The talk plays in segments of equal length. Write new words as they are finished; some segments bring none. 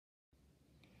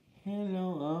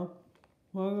Hello,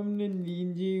 welcome to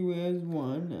DG Wells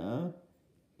 1.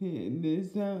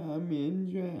 This time I'm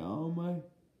enjoying all my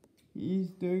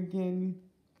Easter candy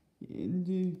and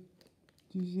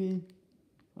to see,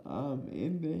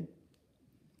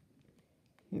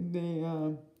 if they,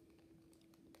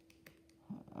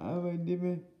 have a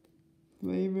different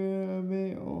flavor of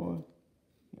it or,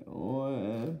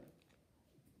 or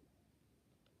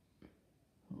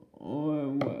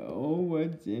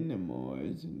what's in them or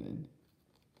something.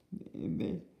 If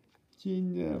they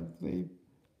change the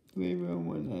flavor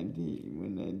when I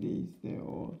taste it,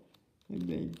 or if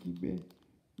they keep it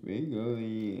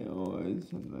regularly or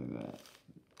something like that.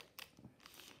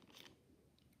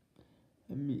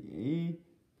 I mean,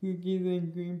 cookies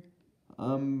and cream,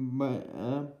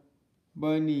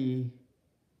 bunny,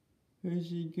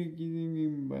 Hershey cookies and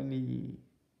cream bunny.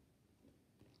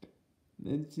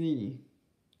 Let's see.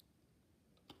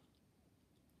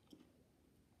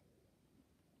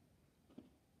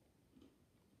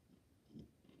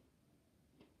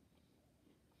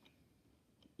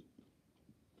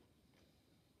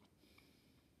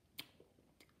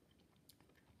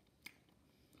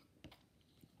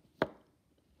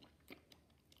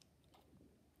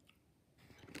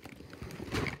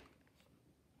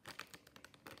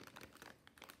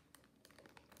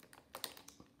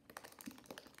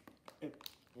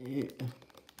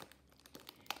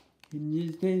 It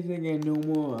just tastes like a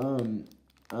normal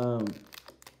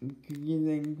cookies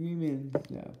and cream and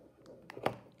stuff.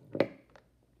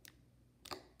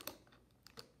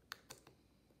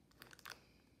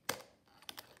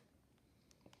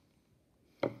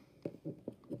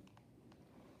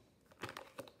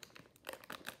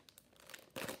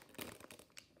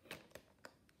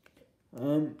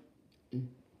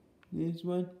 This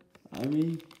one,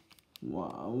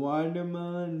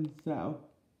 watermelon sour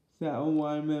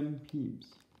watermelon peeps.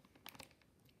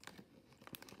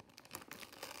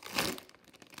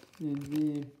 And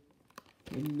see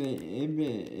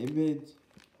if it's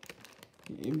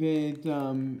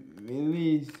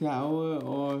really sour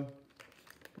or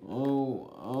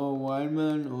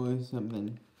watermelon or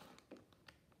something.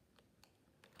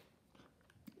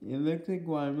 It looks like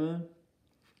watermelon.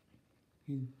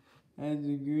 It has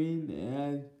the green, it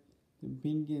has the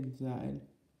pink inside.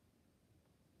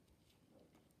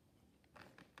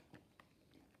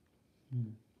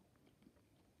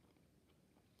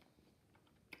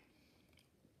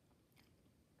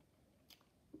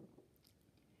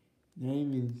 Not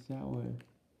even sour.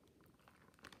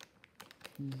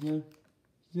 So,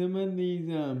 some of these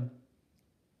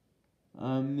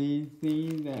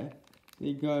things that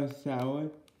they call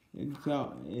sour,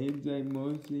 it's like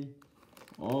mostly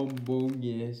all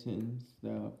bogus and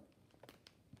stuff.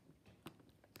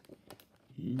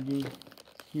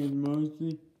 Cause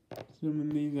mostly some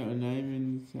of these are not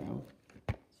even sour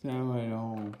at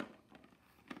all.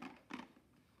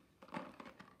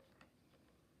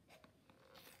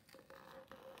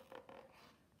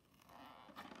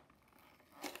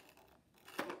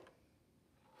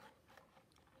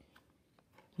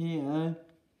 Yeah,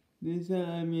 this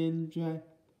time I'm gonna try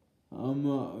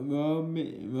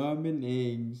robin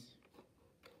eggs,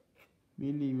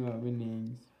 mini robin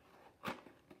eggs.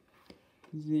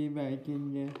 See if I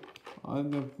can get all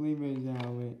the flavors out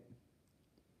of it.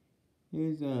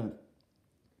 Here's a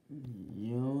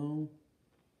yellow.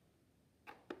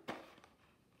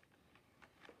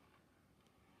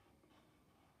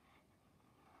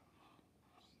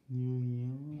 New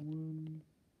yellow one.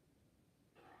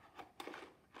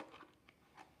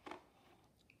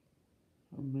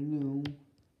 A blue.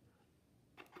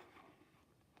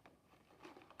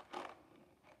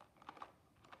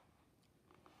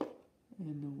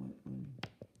 And a white one.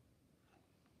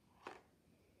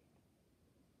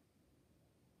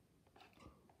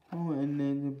 Oh, and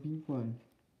then the pink one.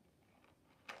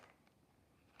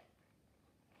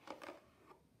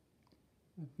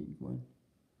 A pink one.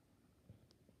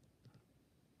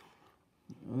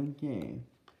 Okay.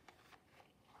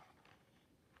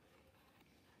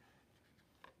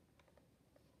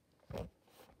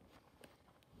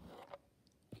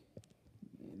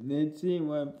 Let's see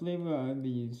what flavor are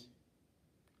these.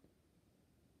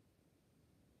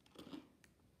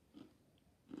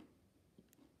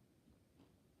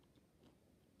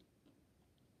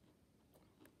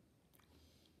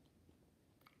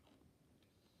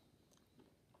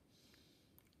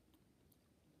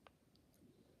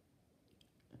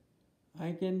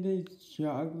 I can taste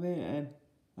chocolate and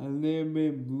a little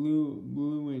bit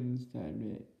blue inside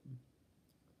it.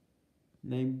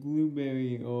 Like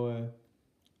blueberry or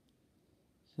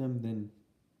something.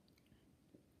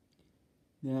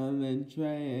 Now let's try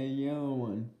a yellow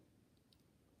one.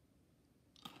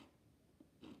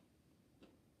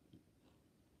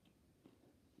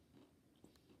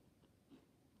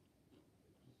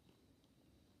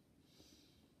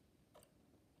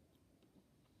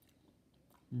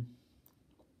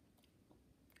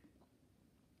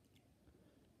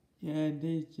 Yeah, it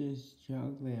tastes just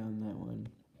chocolate on that one.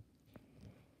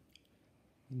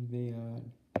 They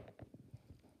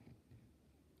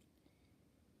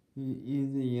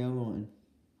is the yellow one.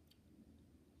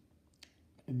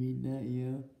 I mean not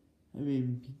yellow. I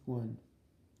mean pink one.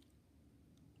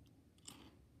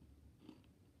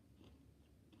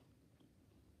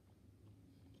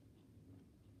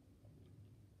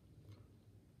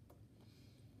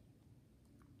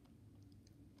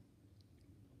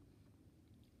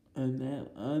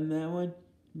 On that one,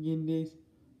 you can taste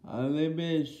a little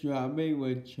bit of strawberry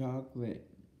with chocolate,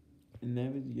 and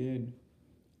that was good.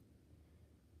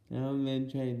 Now I'm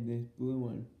gonna try this blue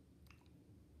one.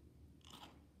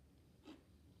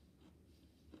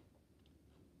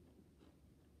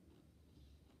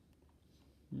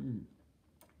 Mm.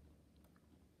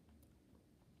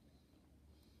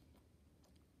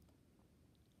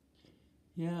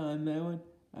 Yeah, on that one,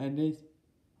 I taste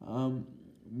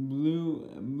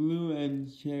blue and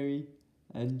cherry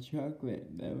and chocolate.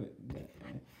 That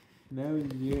was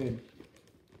good.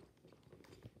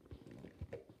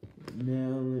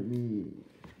 Now let me.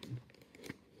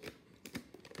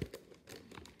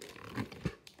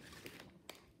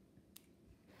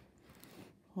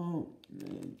 Oh,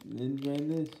 let's try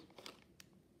this.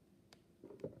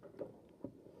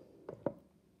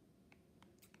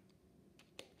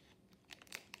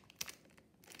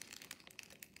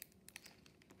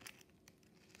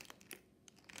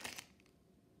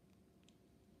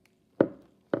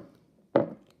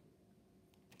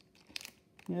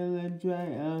 Yeah, let's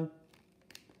try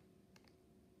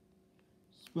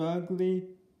sparkly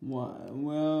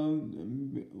wild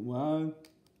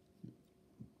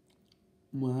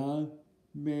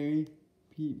berry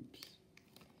peeps.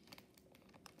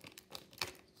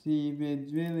 See if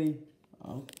it's really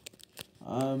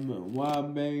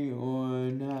wild berry or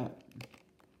not.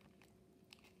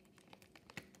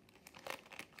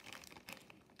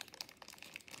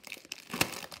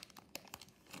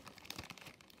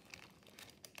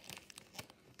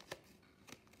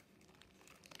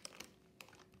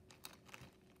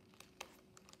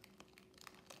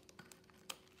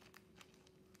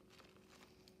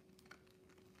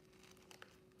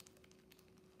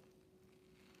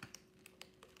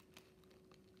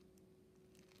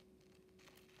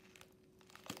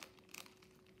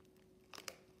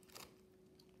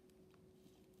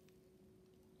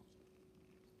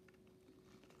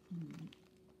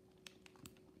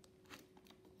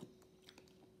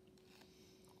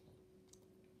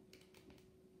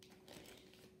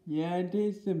 Yeah, I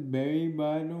taste the berry, but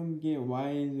I don't get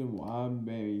why it's a wild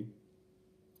berry.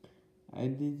 I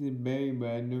taste the berry, but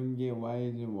I don't get why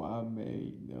it's a wild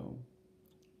berry though.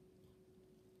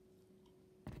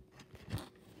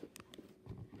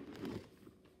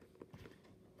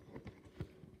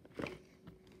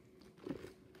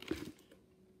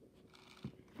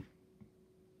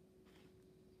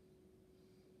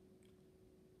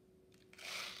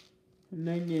 I'm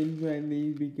not gonna try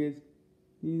these because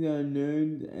these are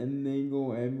nerds and they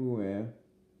go everywhere.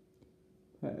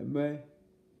 But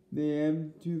they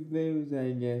have two flavors,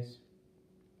 I guess.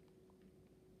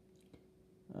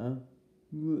 Uh,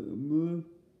 blue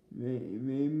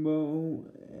rainbow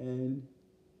and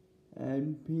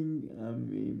pink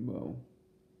rainbow.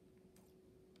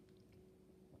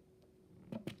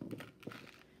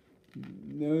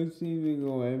 Those seem to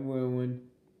go everywhere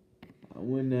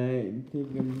when I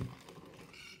take them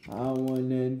out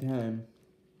one at a time.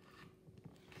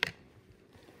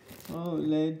 Oh,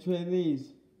 let's try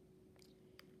these.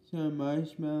 Some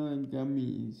marshmallow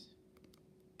gummies.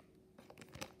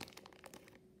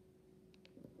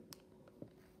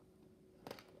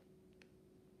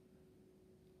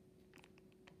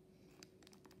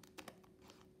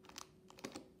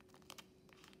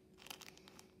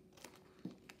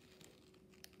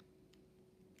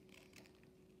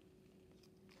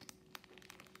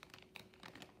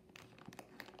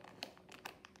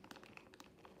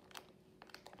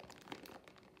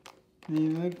 They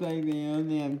look like they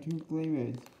only have two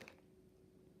flavors.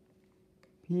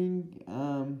 Pink,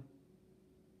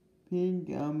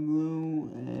 blue,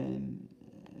 and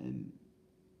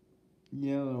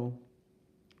yellow.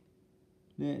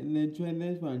 Let's try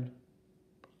this one.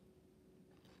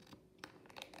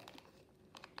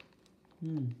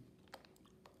 Hmm.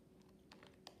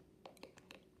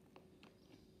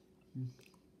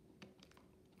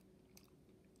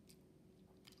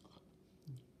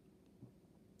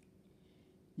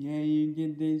 Yeah, you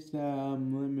get this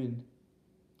lemon,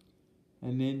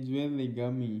 and it's really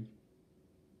gummy.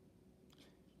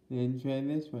 Then try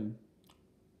this one.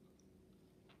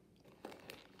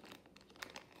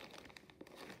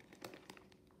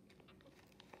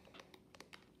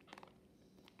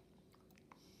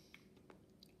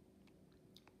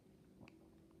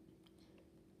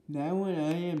 That one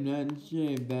I am not sure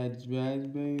if that's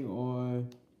raspberry or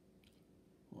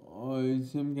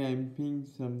some kind of pink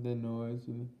something or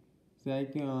something. So I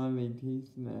can hardly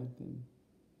taste nothing.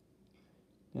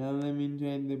 Now let me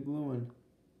try the blue one.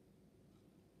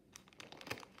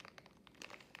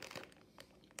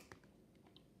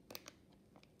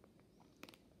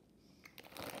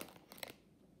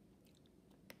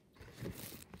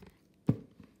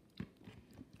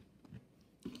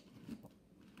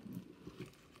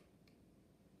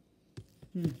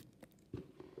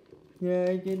 Yeah,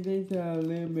 I can taste a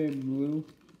little bit blue,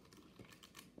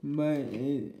 but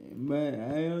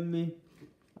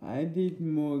I taste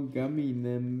more gummy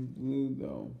than blue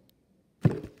though.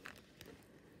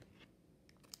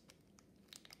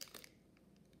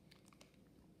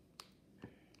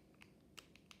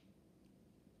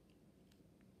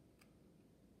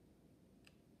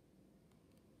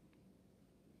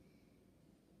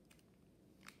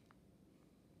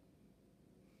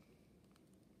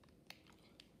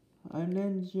 I'm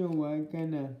not sure what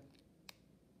kind of.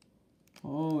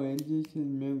 Oh, it just says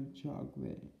milk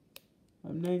chocolate.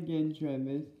 I'm not gonna try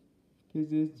this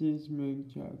because it's just milk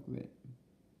chocolate.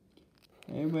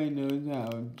 Everybody knows how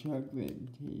chocolate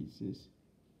tastes.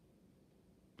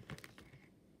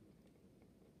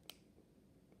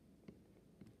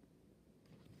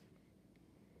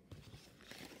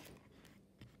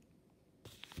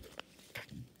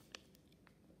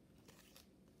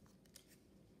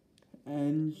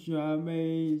 And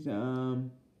strawberries,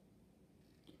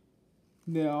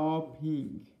 they're all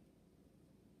pink.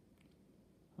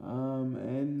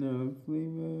 And the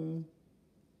flavor.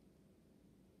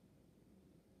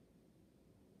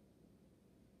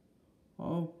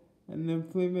 Oh, and the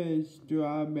flavor is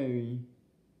strawberry.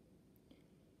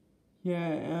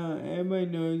 Yeah, everybody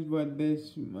knows what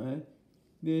this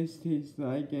tastes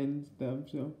like and stuff,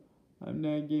 so I'm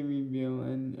not gonna reveal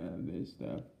any of this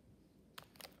stuff.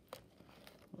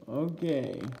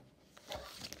 Okay.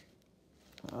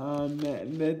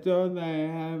 That's all that I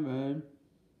have on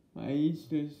my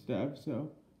Easter stuff,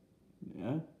 so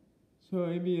yeah. So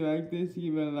if you like this,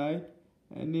 give a like,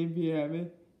 and if you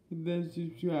haven't, hit the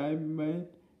subscribe button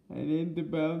and hit the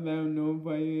bell down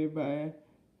notify you if I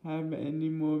have any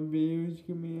more videos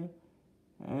coming up.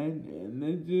 And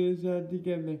let's do this all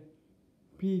together.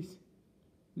 Peace,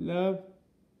 love,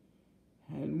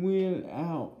 and we're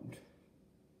out.